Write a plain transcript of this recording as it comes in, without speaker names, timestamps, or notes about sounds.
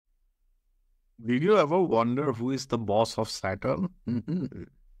Did you ever wonder who is the boss of Saturn?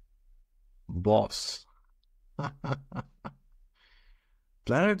 Boss.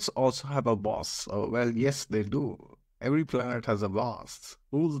 Planets also have a boss. Oh, well, yes, they do. Every planet has a boss.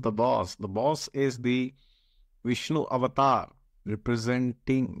 Who's the boss? The boss is the Vishnu avatar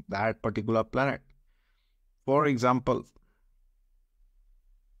representing that particular planet. For example,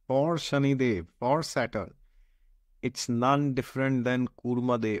 for Shanidev, for Saturn, it's none different than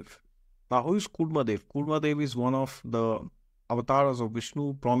Kurmadev. Now, who is Kurmadev? Kurmadev is one of the avatars of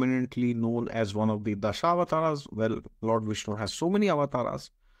Vishnu, prominently known as one of the Dasha avatars. Well, Lord Vishnu has so many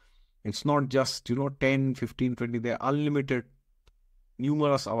avatars. It's not just, 10, 15, 20. They're unlimited,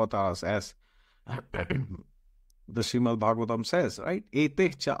 numerous avatars, as the Srimad Bhagavatam says, right?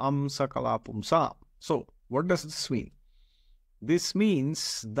 Eteh cha am sakala pumsa. So, what does this mean? This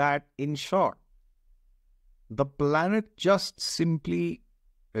means that, in short, the planet just simply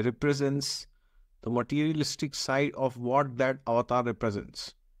represents the materialistic side of what that avatar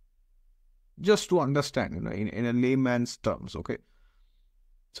represents. Just to understand, in a layman's terms, okay?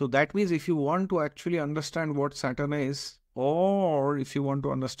 So that means if you want to actually understand what Saturn is, or if you want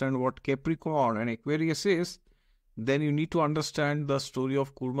to understand what Capricorn and Aquarius is, then you need to understand the story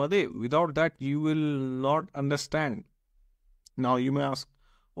of Kurmadev. Without that, you will not understand. Now you may ask,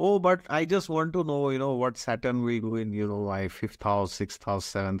 oh, but I just want to know, what Saturn will do in, my 5th house, 6th house,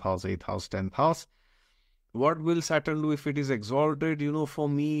 7th house, 8th house, 10th house. What will Saturn do if it is exalted? For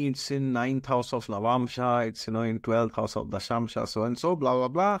me, it's in 9th house of Navamsha, it's, in 12th house of Dashamsha, so and so, blah, blah,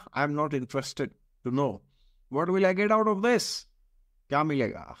 blah. I'm not interested to know. What will I get out of this? Kya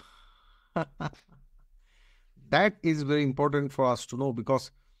milega? That is very important for us to know,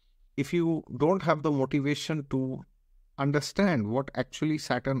 because if you don't have the motivation to understand what actually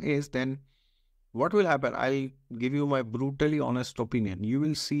Saturn is, then what will happen? I'll give you my brutally honest opinion. You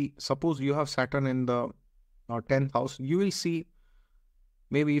will see, suppose you have Saturn in the 10th house, you will see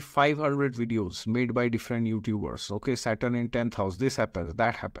maybe 500 videos made by different YouTubers. Okay, Saturn in 10th house, this happens,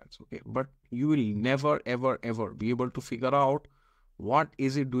 that happens. Okay, but you will never, ever, ever be able to figure out what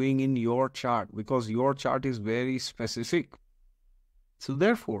is it doing in your chart, because your chart is very specific. So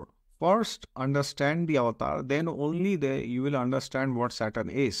therefore, first understand the avatar, then only you will understand what Saturn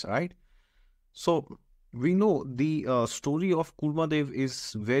is, right? So we know the story of Kurmadev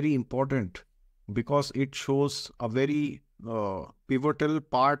is very important, because it shows a very pivotal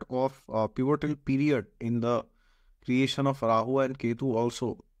part of pivotal period in the creation of Rahu and Ketu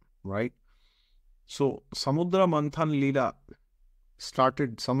also, right? So Samudra Manthan Leela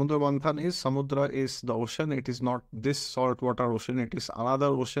started. Samudra is the ocean. It is not this saltwater ocean. It is another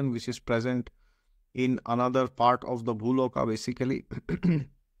ocean which is present in another part of the Bhuloka, basically.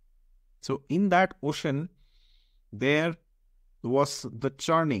 So in that ocean, there was the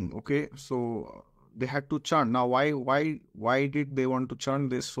churning. Okay, so they had to churn. Now, why did they want to churn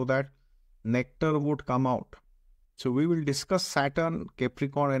this? So that nectar would come out. So we will discuss Saturn,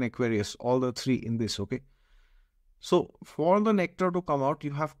 Capricorn, and Aquarius, all the three in this. Okay. So for the nectar to come out,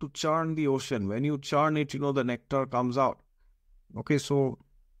 you have to churn the ocean. When you churn it, the nectar comes out. Okay, so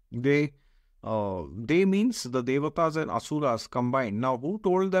they means the Devatas and Asuras combined. Now, who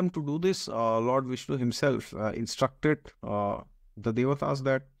told them to do this? Lord Vishnu himself instructed the Devatas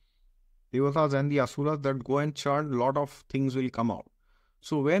and the Asuras that go and churn, lot of things will come out.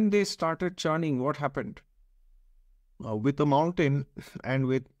 So when they started churning, what happened? With the mountain and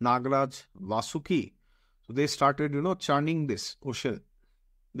with Nagaraj Vasuki, so they started, churning this ocean.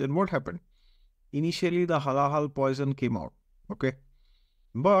 Then what happened? Initially, the halahal poison came out. Okay.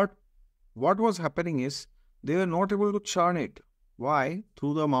 But what was happening is they were not able to churn it. Why?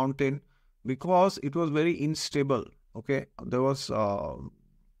 Through the mountain, because it was very unstable. Okay. There was,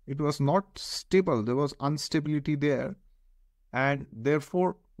 it was not stable. There was instability there. And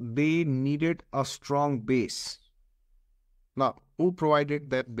therefore, they needed a strong base. Now, who provided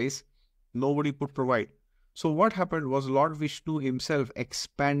that base? Nobody could provide. So what happened was Lord Vishnu himself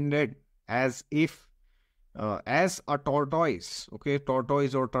expanded as if, as a tortoise, okay,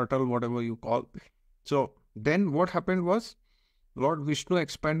 tortoise or turtle, whatever you call. So then what happened was Lord Vishnu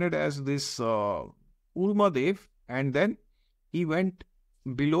expanded as this Kurmadev, and then he went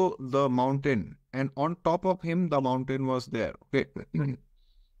below the mountain, and on top of him the mountain was there. Okay.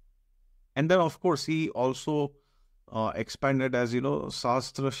 And then of course he also expanded as,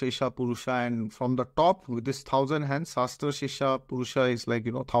 Sahasra Shesha Purusha, and from the top with this 1,000 hands, Sahasra Shesha Purusha is like,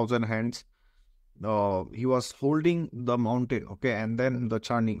 1,000 hands. He was holding the mountain, okay, and then the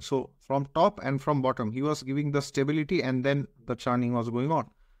churning. So from top and from bottom, he was giving the stability, and then the churning was going on.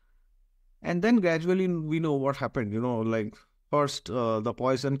 And then gradually we know what happened, like First, the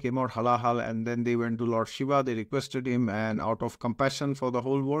poison came out halahal, and then they went to Lord Shiva. They requested him, and out of compassion for the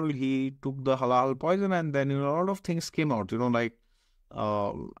whole world, he took the halal poison, and then a lot of things came out. Like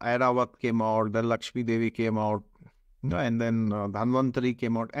Airavat came out, then Lakshmi Devi came out, and then Dhanvantari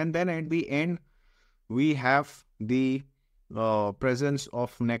came out, and then at the end we have the presence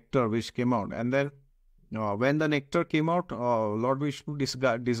of nectar which came out, and then when the nectar came out, Lord Vishnu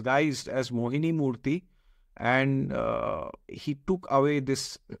disguised as Mohini Murti, and he took away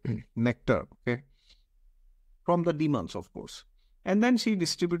this nectar, okay, from the demons, of course. And then she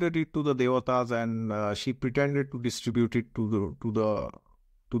distributed it to the devatas, and she pretended to distribute it to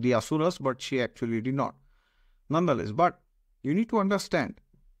the asuras, but she actually did not. Nonetheless, but you need to understand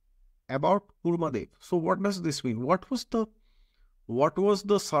about Kurmadev. So what does this mean? What was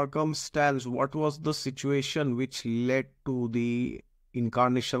the circumstance? What was the situation which led to the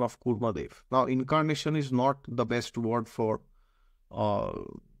incarnation of Kurmadev? Now, incarnation is not the best word for,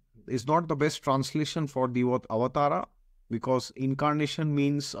 is not the best translation for the word avatara, because incarnation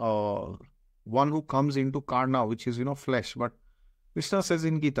means one who comes into karna, which is, flesh. But Krishna says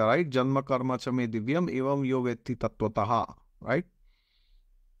in Gita, right? Janma karma cha me divyam evam yo vetti tattvataha, right?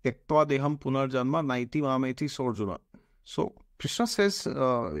 Tektva deham punarjanma naiti mameti sorjuna. So, Krishna says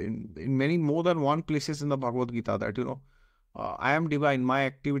in many more than one places in the Bhagavad Gita that, I am divine, my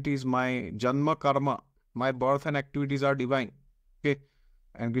activities, my janma karma, my birth and activities are divine. Okay.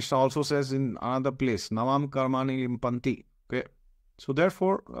 And Krishna also says in another place, Namam karmani limpanti. Okay. So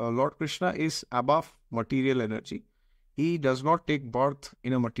therefore, Lord Krishna is above material energy. He does not take birth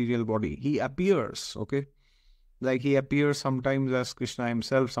in a material body. He appears, okay. Like he appears sometimes as Krishna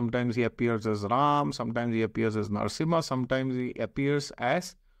himself, sometimes he appears as Ram, sometimes he appears as Narasimha, sometimes he appears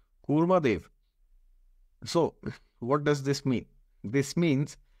as Kurmadev. So, what does this mean? This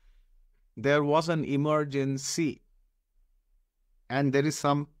means there was an emergency and there is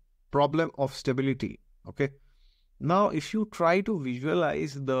some problem of stability, okay? Now, if you try to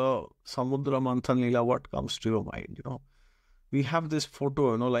visualize the Samudra Manthan Leela, what comes to your mind? We have this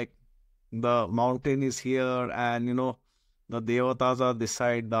photo, like the mountain is here and, the devatas are this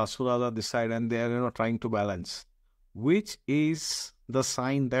side, the asuras are this side, and they are, trying to balance. Which is the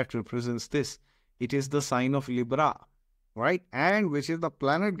sign that represents this? It is the sign of Libra, right? And which is the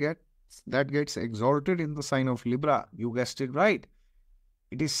planet that gets exalted in the sign of Libra. You guessed it right.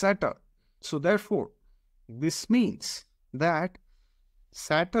 It is Saturn. So therefore, this means that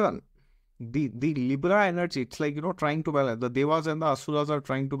Saturn, the Libra energy, it's like, trying to balance. The Devas and the Asuras are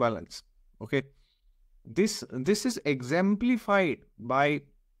trying to balance. Okay. This is exemplified by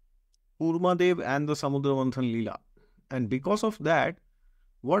Kurmadev and the Samudra Manthan Leela. And because of that,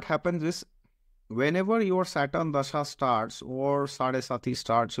 what happens is, whenever your Saturn Dasha starts or Sade Sati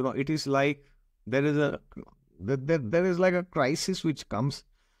starts, it is like there is like a crisis which comes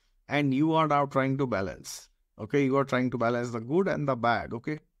and you are now trying to balance. Okay, you are trying to balance the good and the bad.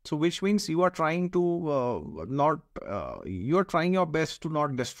 Okay, so which means you are trying to you are trying your best to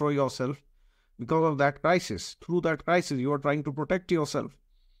not destroy yourself because of that crisis. Through that crisis, you are trying to protect yourself.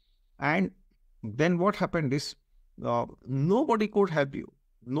 And then what happened is, nobody could help you.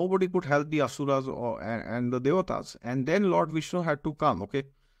 Nobody could help the Asuras and the Devatas. And then Lord Vishnu had to come, okay?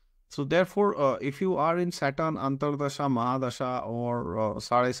 So therefore, if you are in Saturn, Antardasha, Mahadasha, or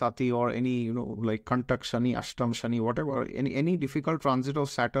Sade Sati, or any, like Kantak Shani, Ashtam Shani, whatever, any difficult transit of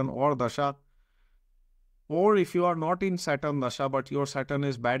Saturn or Dasha, or if you are not in Saturn Dasha, but your Saturn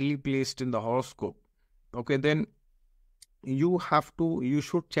is badly placed in the horoscope, okay, then you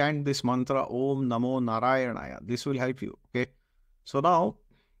should chant this mantra, Om Namo Narayanaya. This will help you, okay? So now,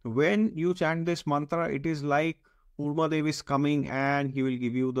 when you chant this mantra, it is like Kurmadev is coming and he will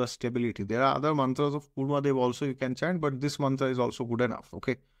give you the stability. There are other mantras of Kurmadev also you can chant, but this mantra is also good enough,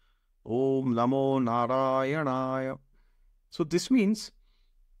 okay? Om Namo Narayanaya. So this means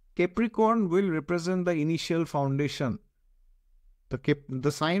Capricorn will represent the initial foundation.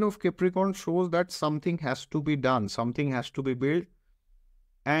 The sign of Capricorn shows that something has to be done, something has to be built.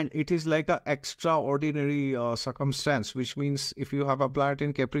 And it is like an extraordinary circumstance, which means if you have a planet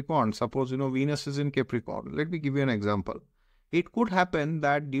in Capricorn, suppose, Venus is in Capricorn. Let me give you an example. It could happen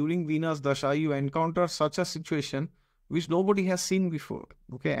that during Venus Dasha, you encounter such a situation which nobody has seen before.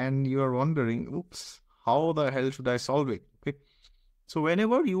 Okay. And you are wondering, oops, how the hell should I solve it? Okay. So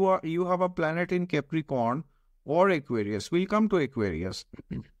whenever you have a planet in Capricorn or Aquarius, we'll come to Aquarius.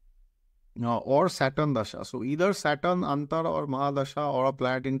 Or Saturn Dasha. So either Saturn, Antar or Mahadasha, or a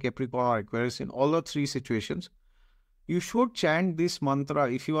planet in Capricorn or Aquarius, in all the three situations, you should chant this mantra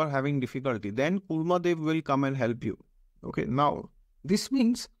if you are having difficulty. Then Kurmadev will come and help you. Okay, now this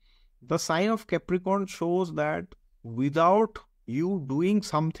means the sign of Capricorn shows that without you doing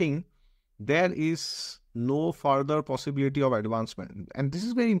something, there is no further possibility of advancement. And this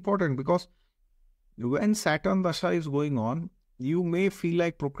is very important because when Saturn Dasha is going on, you may feel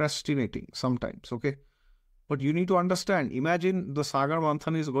like procrastinating sometimes, okay? But you need to understand, imagine the Sagar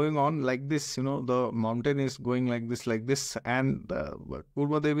Manthan is going on like this, the mountain is going like this, and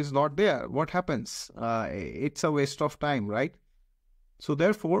Kurmadev is not there. What happens? It's a waste of time, right? So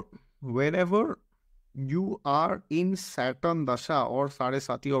therefore, whenever you are in Saturn Dasha or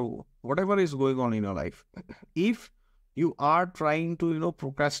Sarasati or whatever is going on in your life, if you are trying to,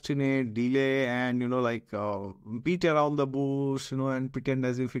 procrastinate, delay, and, beat around the bush, and pretend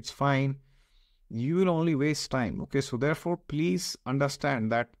as if it's fine, you will only waste time. Okay, so therefore, please understand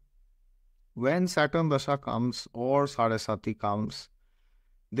that when Saturn Dasha comes or Sarasati comes,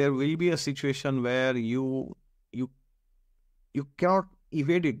 there will be a situation where you cannot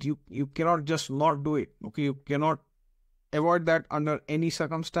evade it. You cannot just not do it. Okay, you cannot avoid that under any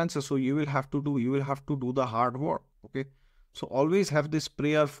circumstances. So you will have to do the hard work. Okay, so always have this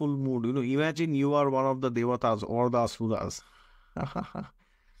prayerful mood. Imagine you are one of the devatas or the asuras.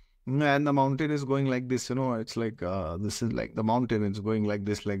 And the mountain is going like this, it's like, this is like the mountain is going like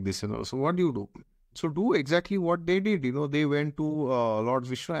this, So what do you do? So do exactly what they did, they went to Lord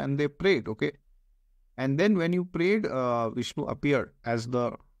Vishnu and they prayed, okay? And then when you prayed, Vishnu appeared as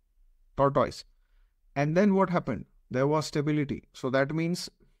the tortoise. And then what happened? There was stability. So that means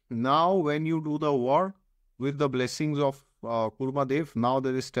now when you do the work with the blessings of Kurmadev, now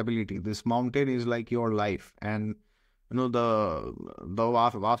there is stability. This mountain is like your life. And the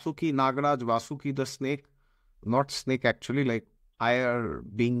Vasuki, Nagaraj, Vasuki, the snake, not snake actually, like higher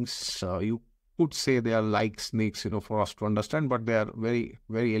beings, you could say they are like snakes, for us to understand, but they are very,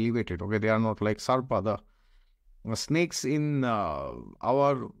 very elevated, okay? They are not like Sarpa. The snakes in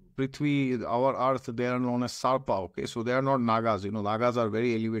our Prithvi, our earth, they are known as Sarpa, okay? So they are not Nagas, Nagas are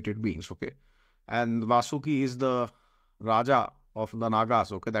very elevated beings, okay? And Vasuki is the Raja of the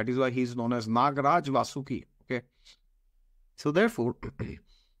Nagas, okay? That is why he is known as Nagaraj Vasuki, okay? So therefore,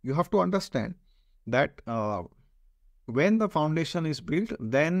 you have to understand that when the foundation is built,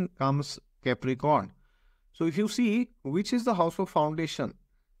 then comes Capricorn. So if you see, which is the house of foundation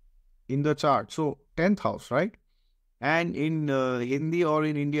in the chart? So 10th house, right? And in Hindi or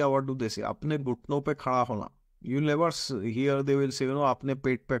in India, what do they say? Apne घुटनों पे खड़ा होना. You never hear they will say, अपने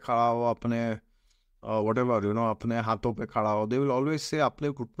पेट पे खड़ा हो, अपने whatever, अपने हाथों पे खड़ा हो. They will always say,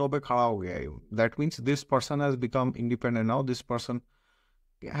 अपने घुटनों पे खड़ा हो गया है. That means this person has become independent now. This person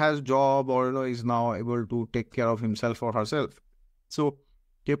has job or, is now able to take care of himself or herself. So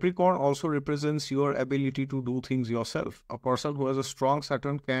Capricorn also represents your ability to do things yourself. A person who has a strong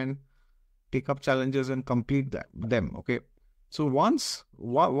Saturn can take up challenges and complete them, okay? So once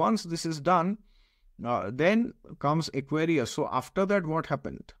this is done, then comes Aquarius. So after that, what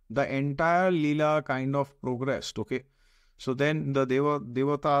happened? The entire Leela kind of progressed, okay? So then the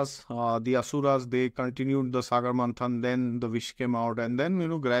Devatas, the Asuras, they continued the Sagar Manthan, then the Vish came out, and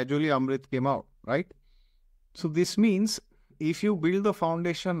then, gradually Amrit came out, right? So this means if you build the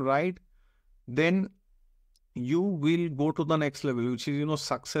foundation right, then you will go to the next level, which is,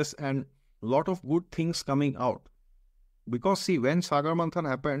 success and lot of good things coming out. Because see, when Sagar Manthan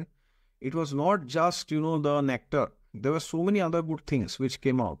happened, it was not just, the nectar. There were so many other good things which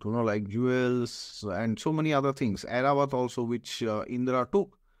came out, like jewels and so many other things. Airavat also, which Indra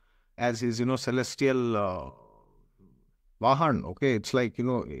took as his, celestial Vahan, okay? It's like,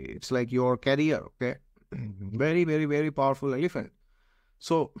 it's like your carrier, okay? Very, very, very powerful elephant.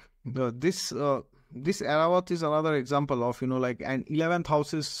 So this Airavat is another example of, and 11th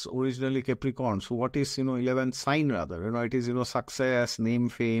house is originally Capricorn. So what is, 11th sign rather? It is, success, name,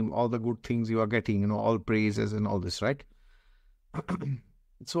 fame, all the good things you are getting, all praises and all this, right?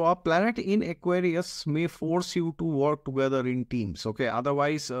 So a planet in Aquarius may force you to work together in teams, okay?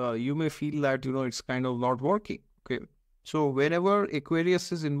 Otherwise, you may feel that, it's kind of not working, okay? So whenever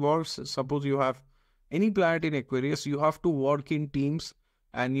Aquarius is involved, suppose you have any planet in Aquarius, you have to work in teams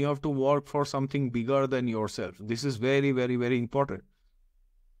and you have to work for something bigger than yourself. This is very, very, very important.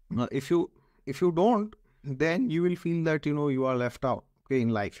 If you don't, then you will feel that, you are left out, okay, in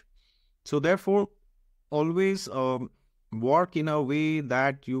life. So therefore, always work in a way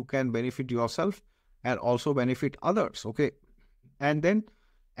that you can benefit yourself and also benefit others, okay? And then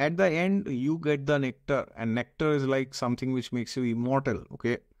at the end, you get the nectar, and nectar is like something which makes you immortal,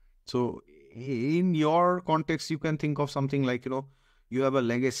 okay? So in your context, you can think of something like, you have a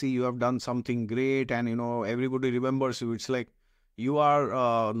legacy, you have done something great, and, everybody remembers you. It's like you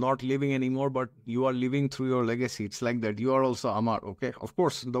are not living anymore, but you are living through your legacy. It's like that. You are also Amar, okay? Of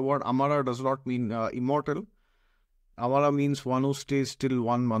course, the word Amara does not mean immortal, Amara means one who stays till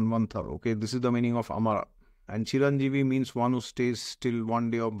one manvantar. Okay, this is the meaning of Amara. And Chiranjeevi means one who stays till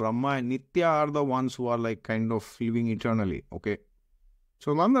one day of Brahma. And Nitya are the ones who are like kind of living eternally. Okay.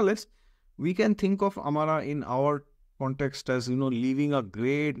 So nonetheless, we can think of Amara in our context as, leaving a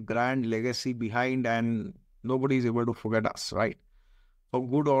great grand legacy behind, and nobody is able to forget us, right? For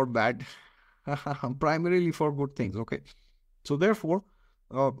good or bad, primarily for good things. Okay. So therefore,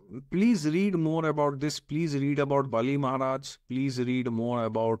 please read more about this. Please read about Bali Maharaj. Please read more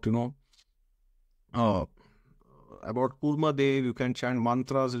about, about Kurmadev. You can chant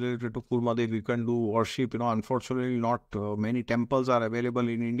mantras related to Kurmadev. You can do worship. Unfortunately, not many temples are available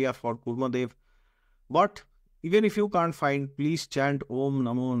in India for Kurmadev. But even if you can't find, please chant Om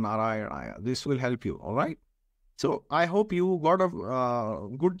Namo Narayanaya. This will help you. All right. So I hope you got a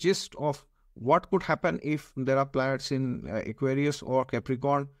good gist of what could happen if there are planets in Aquarius or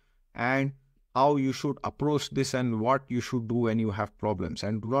Capricorn, and how you should approach this and what you should do when you have problems.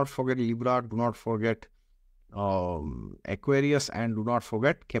 And do not forget Libra, do not forget Aquarius, and do not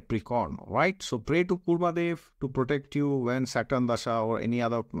forget Capricorn, right? So pray to Kurmadev to protect you when Saturn Dasha or any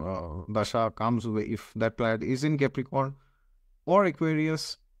other Dasha comes, if that planet is in Capricorn or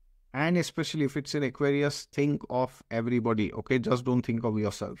Aquarius. And especially if it's in Aquarius, think of everybody, okay? Just don't think of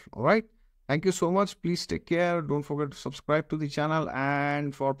yourself, all right? Thank you so much. Please take care. Don't forget to subscribe to the channel.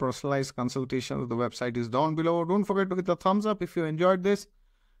 And for personalized consultations, the website is down below. Don't forget to hit the thumbs up if you enjoyed this.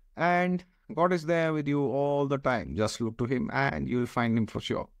 And God is there with you all the time. Just look to Him and you'll find Him for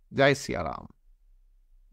sure. Jai Siya Ram.